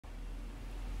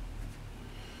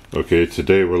Okay,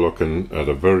 today we're looking at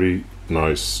a very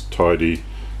nice, tidy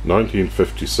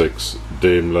 1956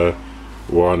 Daimler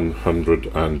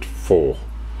 104.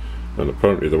 And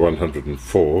apparently the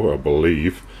 104, I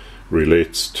believe,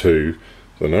 relates to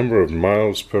the number of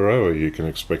miles per hour you can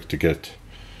expect to get.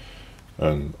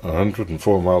 And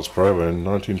 104 miles per hour in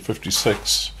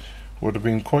 1956 would have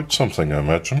been quite something, I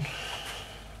imagine.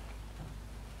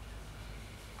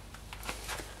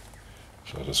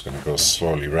 So I'm just going to go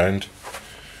slowly round.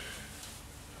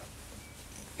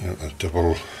 The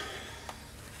double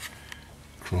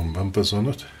chrome bumpers on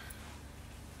it.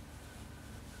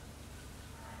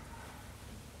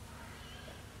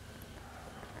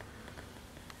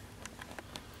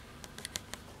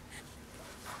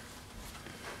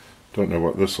 Don't know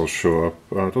what this will show up.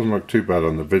 It doesn't look too bad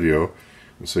on the video. You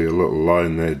can see a little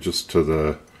line there just to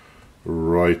the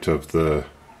right of the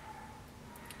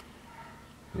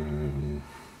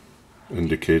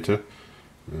indicator.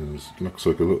 It looks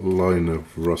like a little line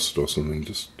of rust or something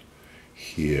just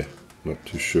here. Not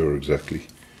too sure exactly.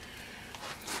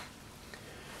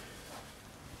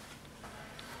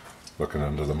 Looking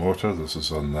under the motor, this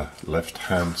is on the left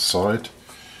hand side.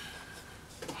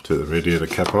 To the radiator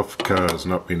cap off. Car has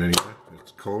not been anywhere,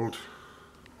 it's cold.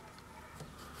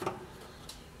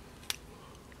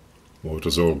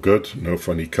 Motor's all good, no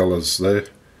funny colours there.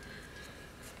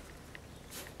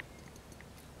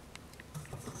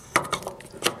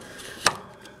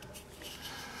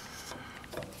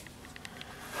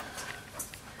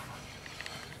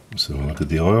 So look at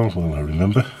the oil, well I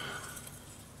remember.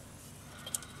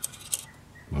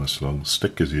 Nice long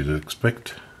stick as you'd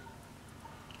expect.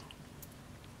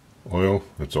 Oil,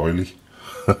 it's oily.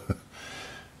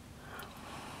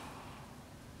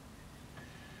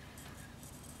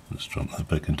 Let's drop that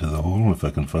back into the hole if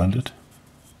I can find it.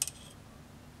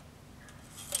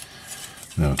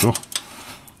 There we go.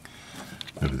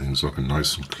 Everything's looking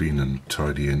nice and clean and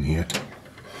tidy in here.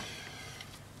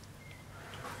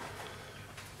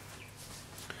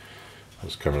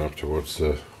 That's coming up towards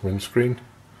the windscreen.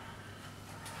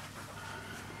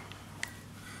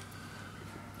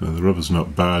 Now the rubber's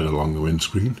not bad along the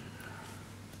windscreen.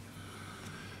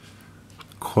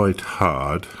 Quite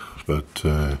hard, but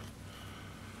I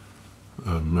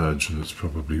imagine it's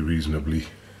probably reasonably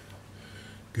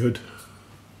good.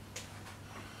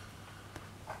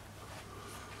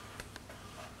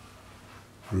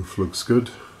 Roof looks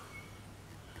good.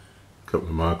 A couple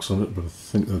of marks on it, but I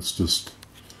think that's just,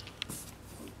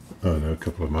 oh no, a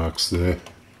couple of marks there.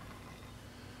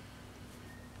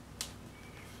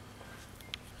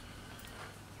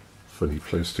 Funny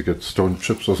place to get stone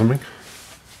chips or something.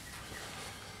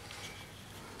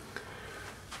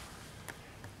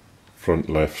 Front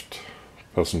left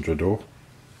passenger door.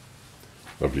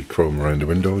 Lovely chrome around the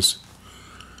windows.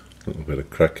 A little bit of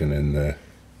cracking in there.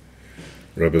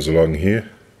 Rubber's along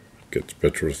here. Gets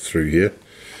better through here.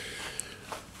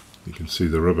 You can see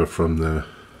the rubber from the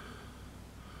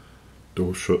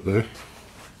door shut there.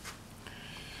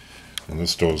 And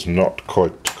this door's not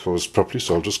quite closed properly,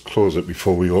 so I'll just close it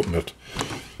before we open it.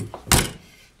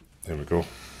 There we go.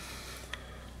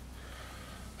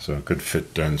 So a good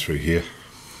fit down through here.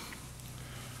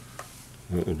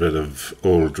 A little bit of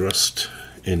old rust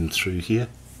in through here.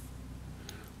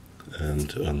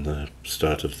 And on the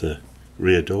start of the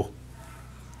rear door.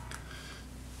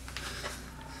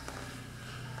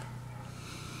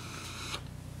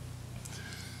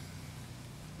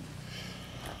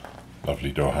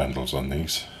 Lovely door handles on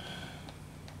these.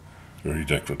 Very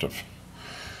decorative.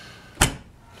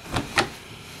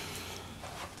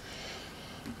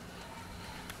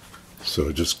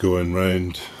 So just going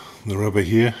round the rubber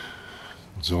here,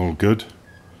 it's all good.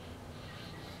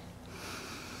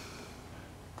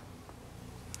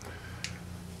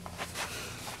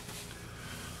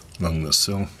 Along the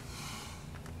sill.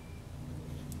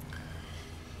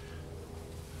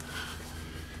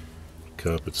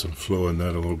 Carpets and floor and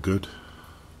that all good.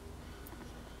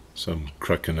 Some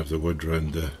cracking of the wood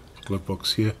around the glove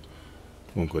box here.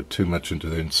 Won't go too much into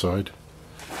the inside.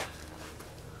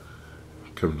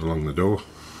 Coming along the door.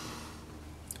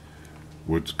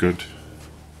 Wood's good.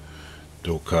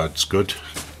 Door card's good.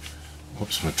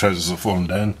 Oops, my trousers are falling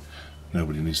down.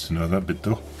 Nobody needs to know that bit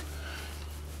though.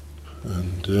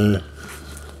 And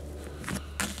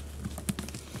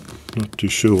not too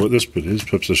sure what this bit is.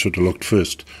 Perhaps I should have looked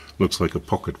first. Looks like a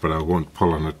pocket, but I won't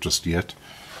pull on it just yet.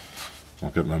 I'll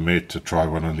get my mate to try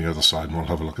one on the other side and we'll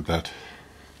have a look at that.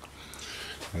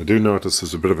 I do notice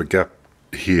there's a bit of a gap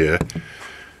here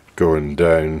going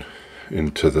down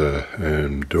into the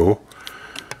door,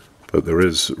 but there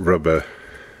is rubber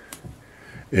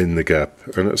in the gap,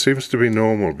 and it seems to be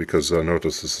normal because I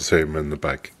notice it's the same in the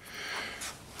back.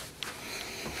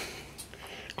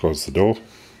 close the door.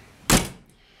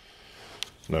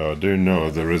 Now I do know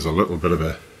there is a little bit of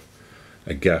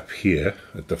a gap here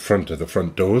at the front of the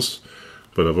front doors,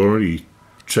 but I've already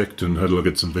checked and had a look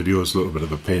at some videos, a little bit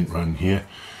of a paint run here,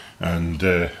 and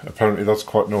apparently that's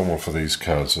quite normal for these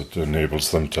cars. It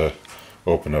enables them to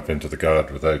open up into the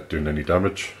guard without doing any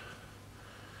damage.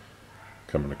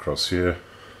 Coming across here,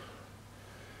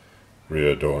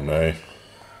 rear door now.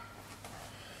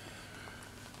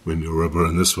 Window rubber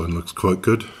on this one looks quite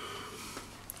good.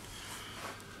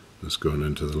 Just going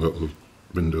into the little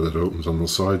window that opens on the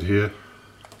side here.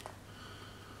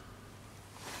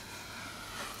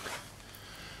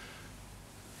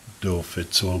 Door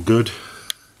fits all good.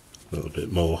 A little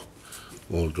bit more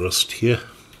old rust here.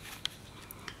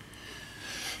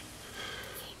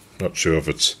 Not sure if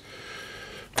it's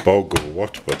bog or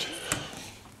what, but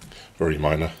very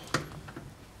minor.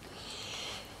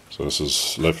 So this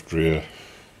is left rear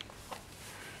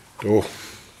door.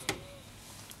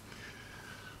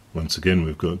 Once again,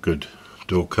 we've got good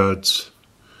door cards,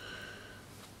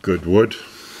 good wood.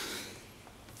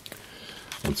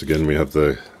 Once again, we have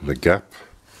the gap,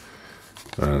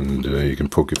 and you can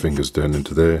poke your fingers down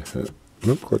into there. I'm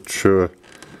not quite sure,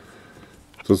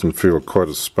 it doesn't feel quite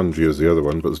as spongy as the other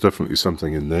one, but there's definitely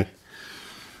something in there.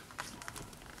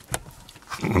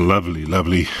 A lovely,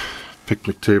 lovely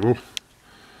picnic table.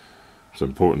 It's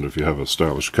important if you have a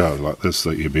stylish car like this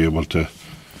that you be able to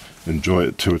enjoy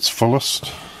it to its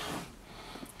fullest.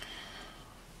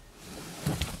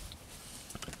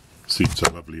 Seats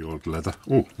are lovely old leather.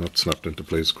 Oh, that snapped into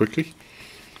place quickly.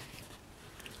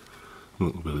 A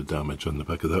little bit of damage on the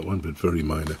back of that one, but very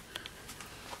minor.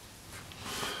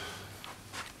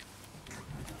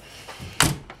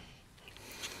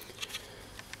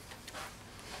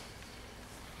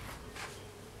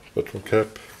 Bottle cap.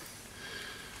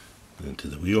 Into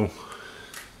the wheel.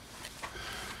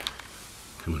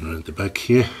 Coming around the back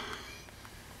here.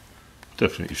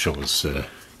 Definitely shows,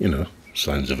 you know,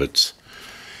 signs of its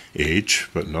age,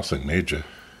 but nothing major.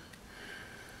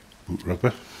 Boot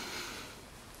rubber.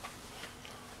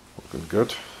 Looking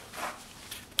good.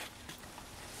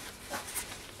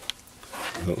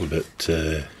 A little bit,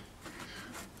 yeah,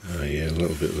 a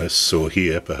little bit less so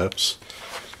here, perhaps.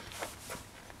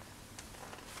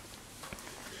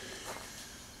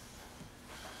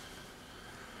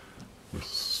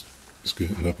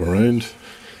 Scooting up around.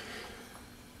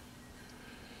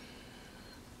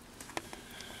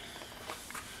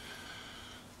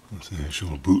 That's the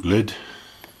actual boot lid.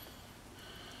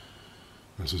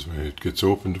 This is where it gets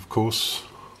opened, of course.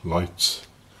 Lights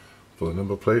for the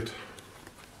number plate.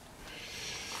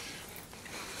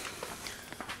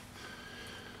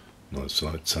 Nice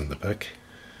lights on the back.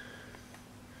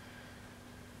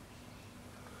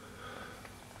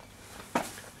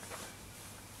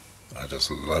 I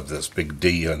just love this big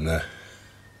D on the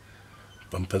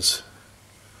bumpers.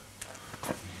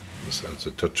 This adds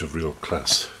a touch of real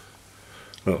class.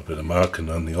 A little bit of marking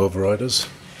on the overriders.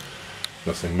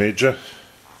 Nothing major.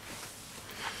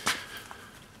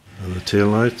 And the tail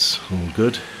lights, all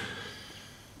good.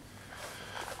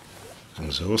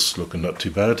 Exhaust looking not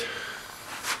too bad.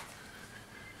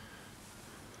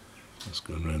 Just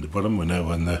going around the bottom. We're now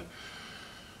on the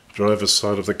driver's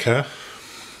side of the car.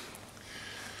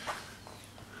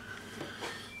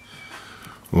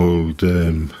 Old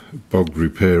bog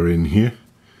repair in here,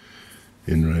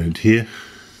 in round here.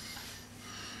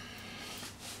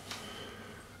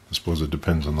 I suppose it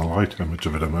depends on the light, how much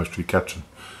of it I'm actually catching.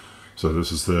 So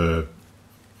this is the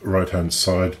right hand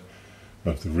side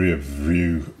of the rear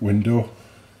view window,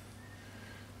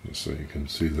 just so you can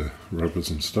see the rubbers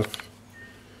and stuff.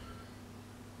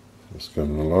 Just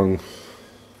coming along.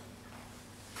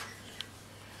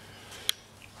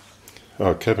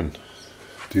 Oh, Kevin,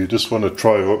 do you just want to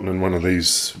try opening one of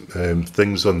these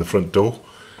things on the front door?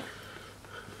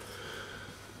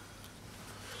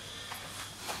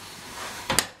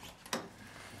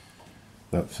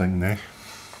 That thing there.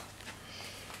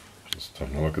 Just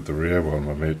having a look at the rear while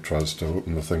my mate tries to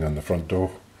open the thing on the front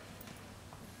door.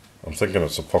 I'm thinking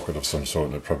it's a pocket of some sort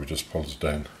and it probably just pulls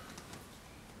down.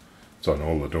 It's on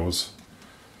all the doors.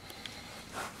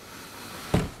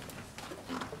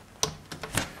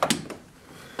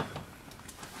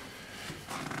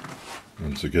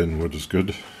 Once again, wood is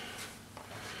good.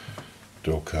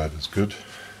 Door card is good.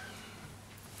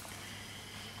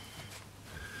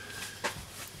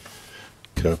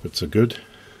 Carpets are good.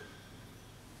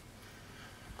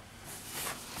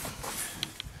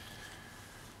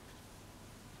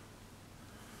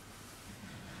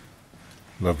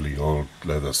 Lovely old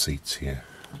leather seats here.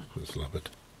 Just love it.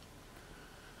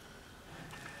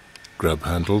 Grab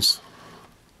handles.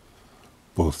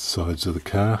 both sides of the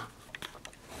car.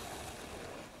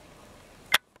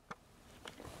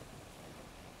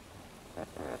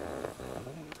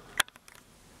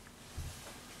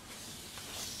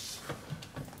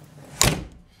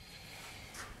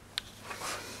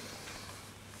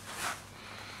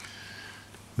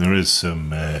 There is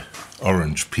some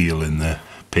orange peel in the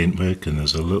paintwork, and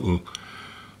there's a little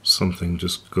something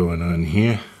just going on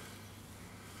here.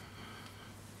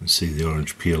 You can see the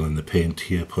orange peel in the paint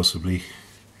here, possibly.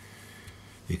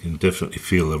 You can definitely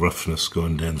feel the roughness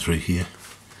going down through here.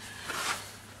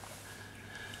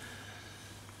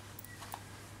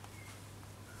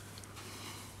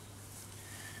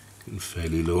 Getting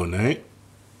fairly low now.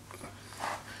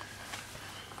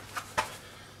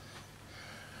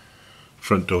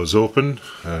 Front door's open,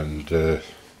 and the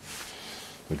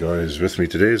guy who's with me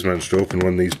today has managed to open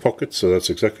one of these pockets, so that's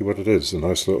exactly what it is, a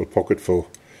nice little pocket for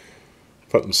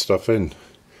putting stuff in.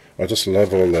 I just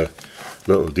love all the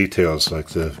little details, like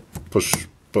the push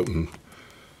button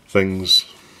things,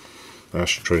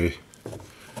 ashtray,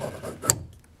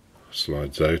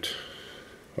 slides out,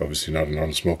 obviously not a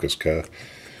non-smoker's car.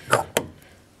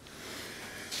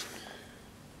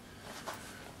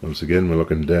 Once again, we're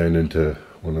looking down into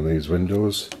one of these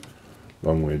windows,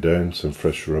 long way down, some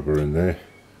fresh rubber in there.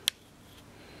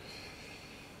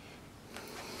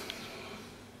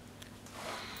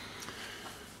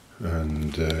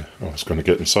 And I was going to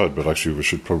get inside, but actually we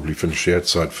should probably finish the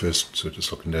outside first. So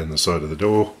just looking down the side of the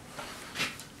door,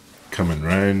 coming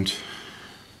round,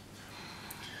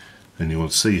 and you will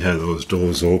see how those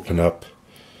doors open up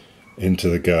into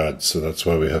the guards, so that's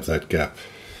why we have that gap.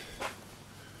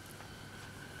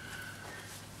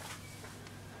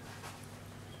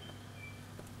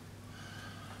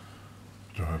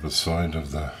 Driver's side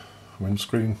of the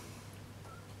windscreen,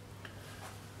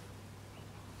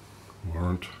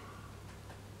 warrant,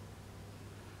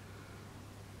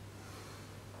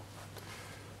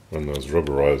 and those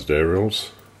rubberized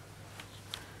aerials,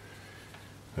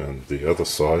 and the other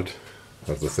side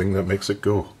of the thing that makes it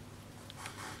go.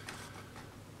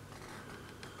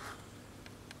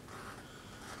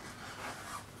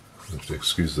 You have to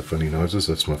excuse the funny noises,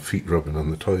 that's my feet rubbing on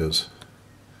the tyres.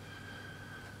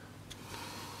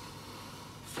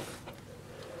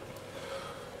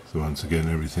 So once again,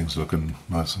 everything's looking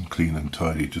nice and clean and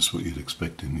tidy, just what you'd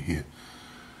expect in here.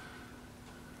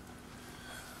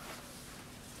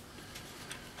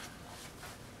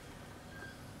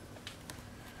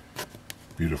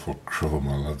 Beautiful chrome,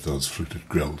 I love those fluted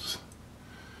grills.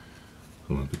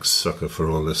 I'm a big sucker for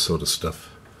all this sort of stuff.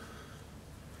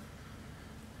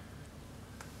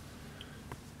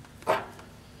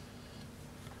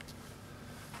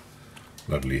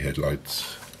 Lovely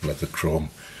headlights, love the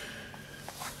chrome.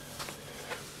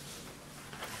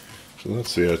 So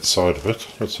that's the outside of it.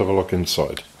 Let's have a look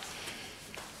inside.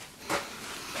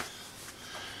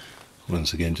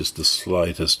 Once again, just the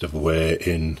slightest of wear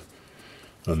in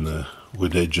on the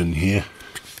wood edge in here.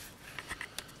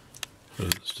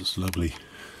 But it's just lovely.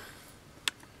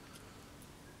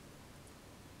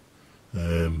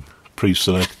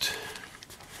 Pre-select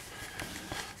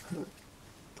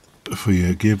for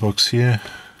your gearbox here.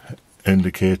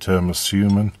 Indicator, I'm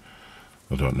assuming.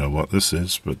 I don't know what this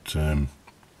is, but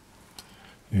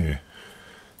yeah,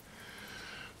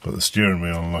 but the steering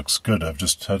wheel looks good. I've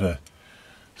just had a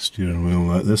steering wheel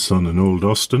like this on an old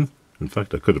Austin. In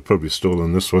fact, I could have probably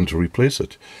stolen this one to replace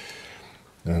it,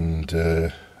 and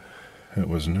it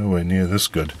was nowhere near this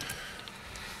good.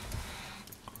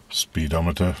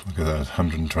 Speedometer, look at that,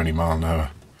 120 mile an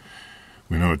hour.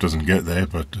 We know it doesn't get there,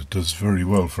 but it does very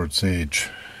well for its age.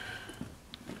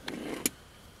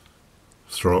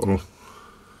 Throttle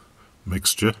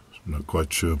mixture, I'm not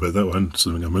quite sure about that one,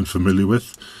 something I'm unfamiliar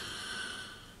with.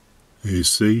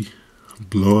 AC,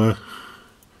 blower,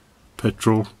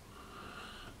 petrol,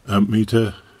 amp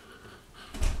meter,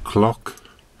 clock,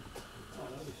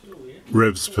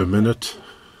 revs per minute.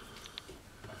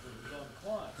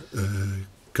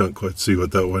 Can't quite see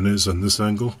what that one is on this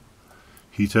angle.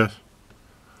 Heater,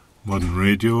 modern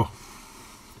radio.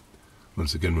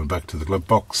 Once again, we're back to the glove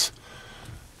box.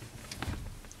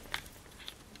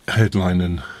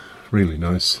 Headlining, really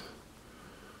nice.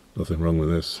 Nothing wrong with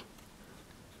this.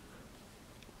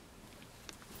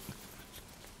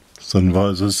 Sun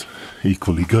visors,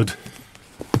 equally good.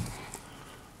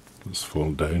 Let's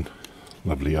fold down.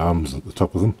 Lovely arms at the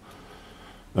top of them.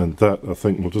 And that, I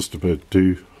think, will just about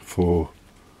do for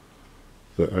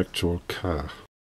the actual car.